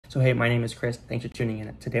So hey, my name is Chris. Thanks for tuning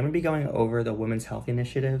in. Today I'm going to be going over the Women's Health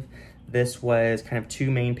Initiative. This was kind of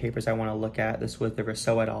two main papers I want to look at. This was the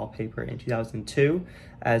Rossouw et al. Paper in 2002,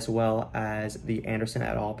 as well as the Anderson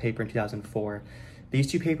et al. Paper in 2004.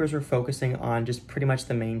 These two papers were focusing on just pretty much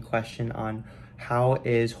the main question on how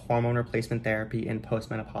is hormone replacement therapy in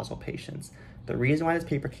postmenopausal patients. The reason why this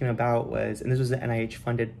paper came about was, and this was an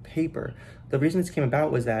NIH-funded paper, the reason this came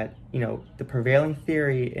about was that, the prevailing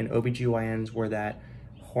theory in OBGYNs were that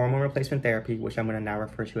hormone replacement therapy, which I'm going to now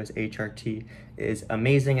refer to as HRT, is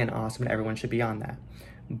amazing and awesome and everyone should be on that.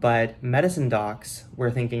 But medicine docs were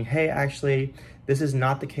thinking, hey, actually, this is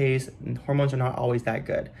not the case. Hormones are not always that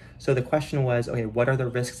good. So the question was, okay, what are the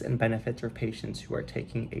risks and benefits for patients who are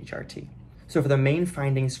taking HRT? So for the main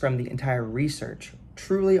findings from the entire research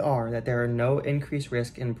truly are that there are no increased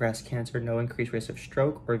risk in breast cancer, no increased risk of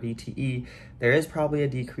stroke or VTE. There is probably a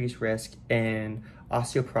decreased risk in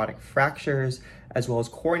osteoporotic fractures, as well as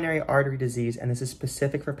coronary artery disease, and this is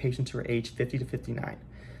specific for patients who are aged 50 to 59.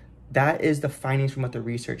 That is the findings from what the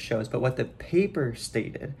research shows, but what the paper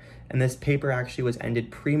stated, and this paper actually was ended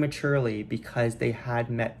prematurely because they had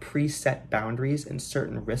met preset boundaries in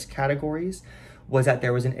certain risk categories, was that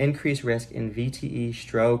there was an increased risk in VTE,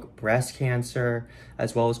 stroke, breast cancer,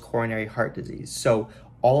 as well as coronary heart disease. So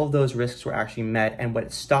all of those risks were actually met, and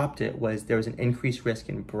what stopped it was there was an increased risk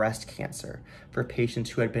in breast cancer for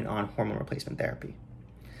patients who had been on hormone replacement therapy.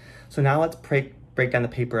 So now let's break down the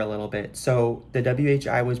paper a little bit. So the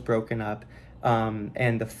WHI was broken up,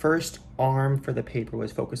 and the first arm for the paper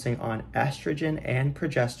was focusing on estrogen and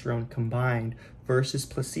progesterone combined versus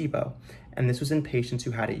placebo, and this was in patients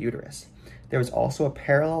who had a uterus. There was also a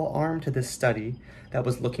parallel arm to this study that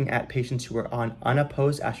was looking at patients who were on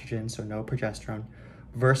unopposed estrogen, so no progesterone,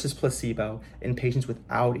 versus placebo in patients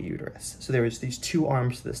without a uterus. So there was these two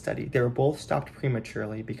arms to the study. They were both stopped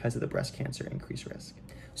prematurely because of the breast cancer increased risk.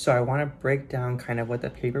 So I want to break down kind of what the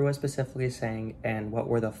paper was specifically saying and what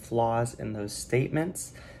were the flaws in those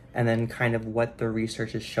statements, and then kind of what the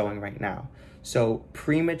research is showing right now. So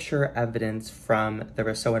premature evidence from the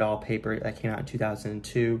Rossouw et al. Paper that came out in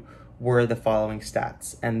 2002 were the following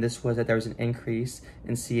stats. And this was that there was an increase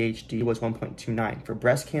in CHD was 1.29. For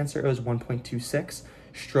breast cancer, it was 1.26.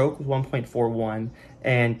 Stroke was 1.41.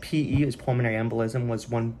 And PE, is pulmonary embolism, was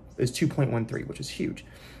 2.13, which is huge.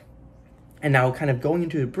 And now kind of going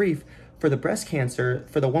into the brief, for the breast cancer,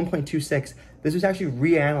 for the 1.26, this was actually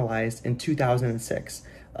reanalyzed in 2006.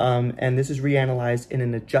 And this is reanalyzed in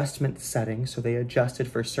an adjustment setting. So they adjusted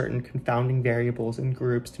for certain confounding variables in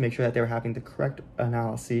groups to make sure that they were having the correct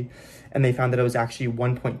analysis. And they found that it was actually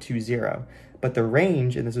 1.20. But the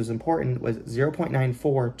range, and this was important, was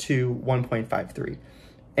 0.94 to 1.53.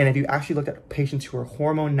 And if you actually look at patients who are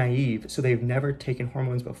hormone naive, so they've never taken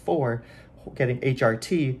hormones before, getting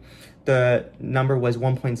HRT, the number was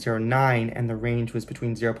 1.09 and the range was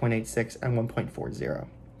between 0.86 and 1.40.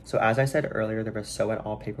 So as I said earlier, the Rossouw et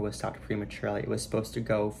al. Paper was stopped prematurely. It was supposed to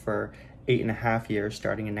go for 8.5 years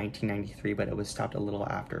starting in 1993, but it was stopped a little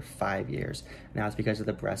after 5 years. Now it's because of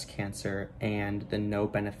the breast cancer and the no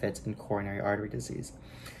benefits in coronary artery disease.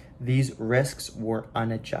 These risks were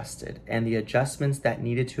unadjusted, and the adjustments that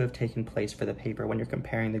needed to have taken place for the paper when you're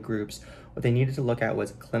comparing the groups, what they needed to look at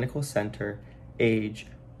was clinical center, age,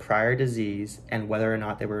 prior disease, and whether or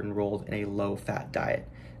not they were enrolled in a low-fat diet.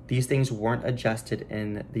 These things weren't adjusted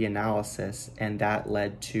in the analysis, and that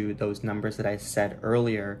led to those numbers that I said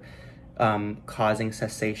earlier, causing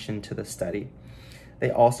cessation to the study. They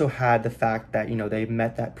also had the fact that, they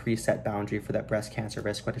met that preset boundary for that breast cancer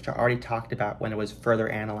risk, which I already talked about when it was further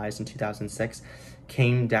analyzed in 2006,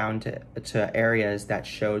 came down to areas that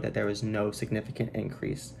showed that there was no significant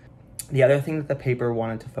increase. The other thing that the paper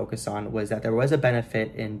wanted to focus on was that there was a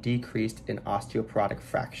benefit in decreased in osteoporotic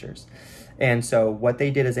fractures. And so what they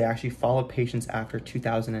did is they actually followed patients after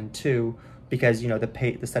 2002 because,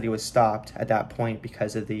 the study was stopped at that point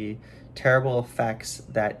because of the terrible effects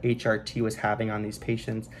that HRT was having on these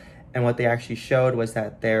patients. And what they actually showed was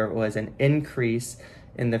that there was an increase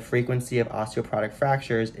in the frequency of osteoporotic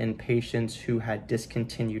fractures in patients who had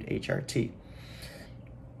discontinued HRT.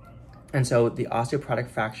 And so the osteoporotic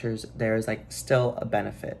fractures, there is still a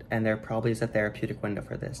benefit, and there probably is a therapeutic window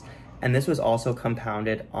for this. And this was also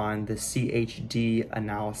compounded on the CHD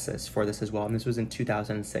analysis for this as well. And this was in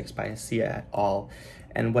 2006 by Sia et al.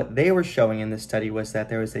 And what they were showing in this study was that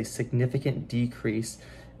there was a significant decrease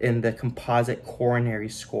in the composite coronary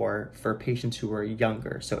score for patients who were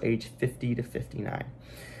younger, so age 50 to 59.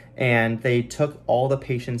 And they took all the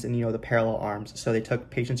patients in, the parallel arms. So they took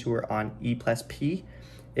patients who were on E plus P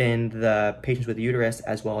in the patients with uterus,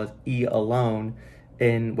 as well as E alone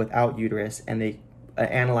in without uterus, and they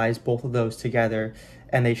analyzed both of those together,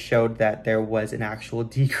 and they showed that there was an actual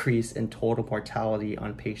decrease in total mortality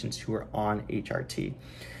on patients who were on HRT.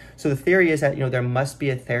 So the theory is that, there must be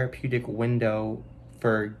a therapeutic window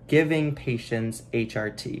for giving patients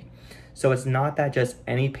HRT. So it's not that just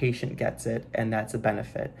any patient gets it and that's a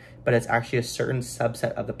benefit, but it's actually a certain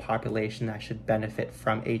subset of the population that should benefit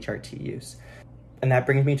from HRT use. And that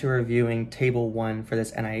brings me to reviewing table 1 for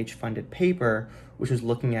this NIH-funded paper, which was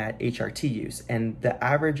looking at HRT use. And the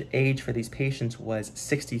average age for these patients was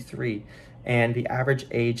 63. And the average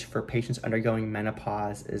age for patients undergoing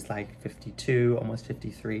menopause is like 52, almost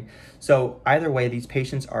 53. So either way, these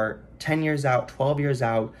patients are 10 years out, 12 years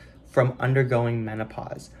out from undergoing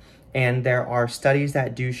menopause. And there are studies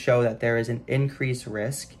that do show that there is an increased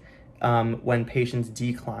risk when patients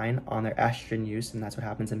decline on their estrogen use, and that's what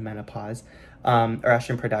happens in menopause, or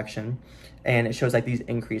estrogen production. And it shows like these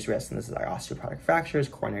increased risks, and this is our osteoporotic fractures,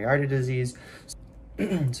 coronary artery disease.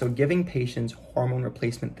 So giving patients hormone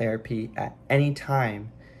replacement therapy at any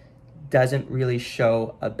time doesn't really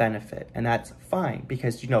show a benefit, and that's fine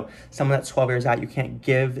because someone that's 12 years out, you can't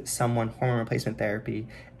give someone hormone replacement therapy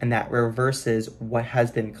and that reverses what has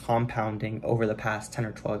been compounding over the past 10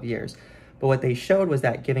 or 12 years. But what they showed was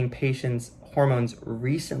that giving patients hormones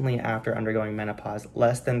recently after undergoing menopause,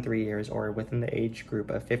 less than 3 years or within the age group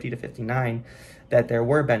of 50 to 59, that there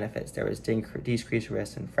were benefits. There was decreased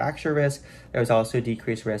risk in fracture risk. There was also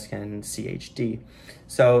decreased risk in CHD.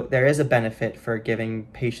 So there is a benefit for giving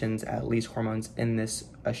patients at least hormones in this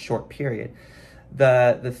a short period.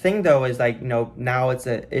 The thing though is now it's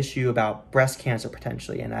an issue about breast cancer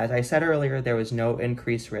potentially. And as I said earlier, there was no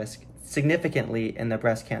increased risk significantly in the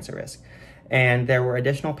breast cancer risk. And there were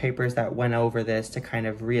additional papers that went over this to kind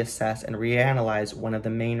of reassess and reanalyze one of the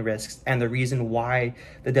main risks and the reason why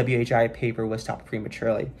the WHI paper was stopped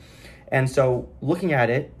prematurely. And so looking at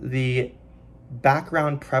it, the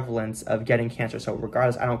background prevalence of getting cancer, so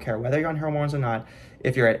regardless, I don't care whether you're on hormones or not,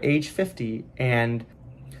 if you're at age 50, and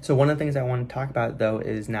so one of the things I want to talk about though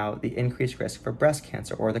is now the increased risk for breast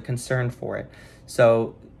cancer or the concern for it.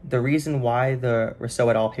 So the reason why the Rossouw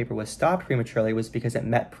et al. Paper was stopped prematurely was because it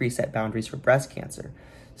met preset boundaries for breast cancer.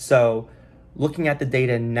 So looking at the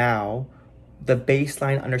data now, the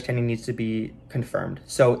baseline understanding needs to be confirmed.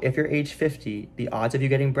 So if you're age 50, the odds of you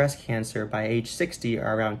getting breast cancer by age 60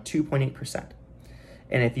 are around 2.8%.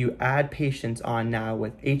 And if you add patients on now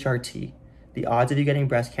with HRT, the odds of you getting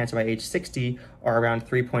breast cancer by age 60 are around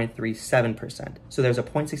 3.37%. So there's a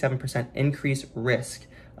 0.67% increased risk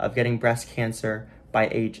of getting breast cancer by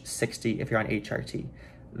age 60 if you're on HRT.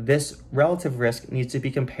 This relative risk needs to be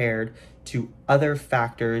compared to other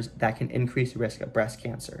factors that can increase the risk of breast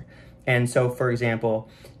cancer. And so, for example,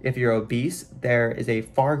 if you're obese, there is a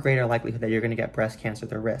far greater likelihood that you're going to get breast cancer,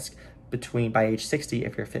 the risk, by age 60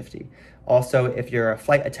 if you're 50. Also, if you're a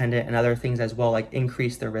flight attendant and other things as well,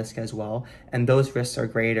 increase the risk as well. And those risks are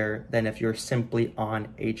greater than if you're simply on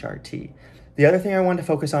HRT. The other thing I wanted to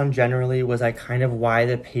focus on generally was kind of why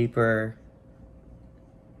the paper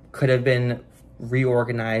could have been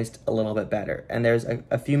reorganized a little bit better. And there's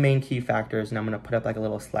a few main key factors, and I'm going to put up a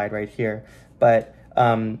little slide right here. But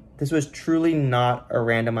this was truly not a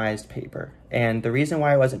randomized paper. And the reason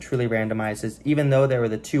why it wasn't truly randomized is even though there were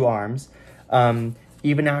the two arms,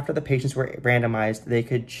 even after the patients were randomized, they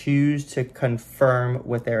could choose to confirm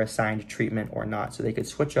with their assigned treatment or not. So they could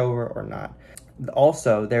switch over or not.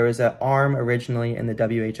 Also, there was an arm originally in the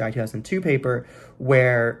WHI 2002 paper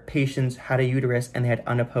where patients had a uterus and they had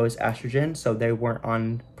unopposed estrogen, so they weren't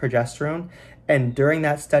on progesterone. And during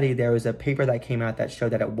that study, there was a paper that came out that showed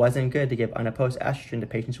that it wasn't good to give unopposed estrogen to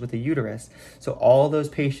patients with a uterus. So all those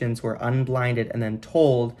patients were unblinded and then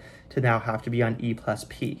told to now have to be on E plus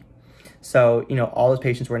P. So, all those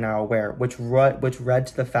patients were now aware, which led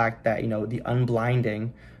to the fact that, the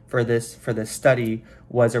unblinding for this study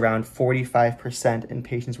was around 45% in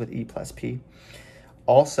patients with E plus P.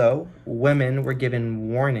 Also, women were given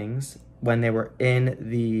warnings when they were in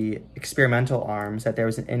the experimental arms that there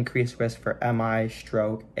was an increased risk for MI,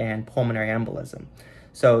 stroke, and pulmonary embolism.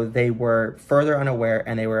 So they were further unaware,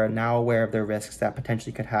 and they were now aware of the risks that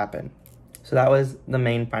potentially could happen. So that was the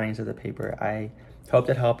main findings of the paper. I hope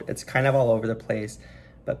it helped. It's kind of all over the place,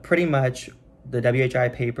 but pretty much the WHI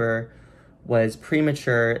paper was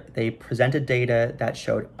premature. They presented data that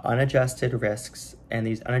showed unadjusted risks, and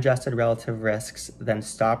these unadjusted relative risks then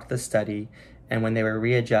stopped the study, and when they were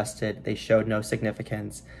readjusted, they showed no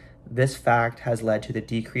significance. This fact has led to the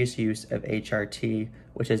decreased use of HRT,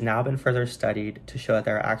 which has now been further studied to show that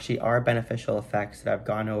there actually are beneficial effects that I've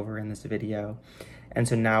gone over in this video. And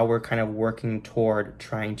so now we're kind of working toward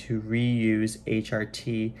trying to reuse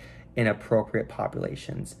HRT in appropriate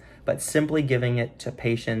populations. but simply giving it to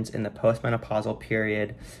patients in the postmenopausal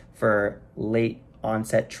period for late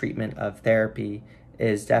onset treatment of therapy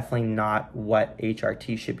is definitely not what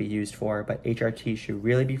HRT should be used for, but HRT should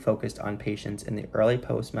really be focused on patients in the early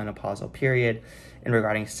postmenopausal period and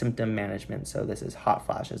regarding symptom management. So this is hot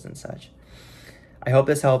flashes and such. I hope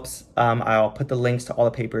this helps. I'll put the links to all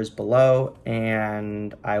the papers below,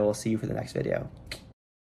 and I will see you for the next video.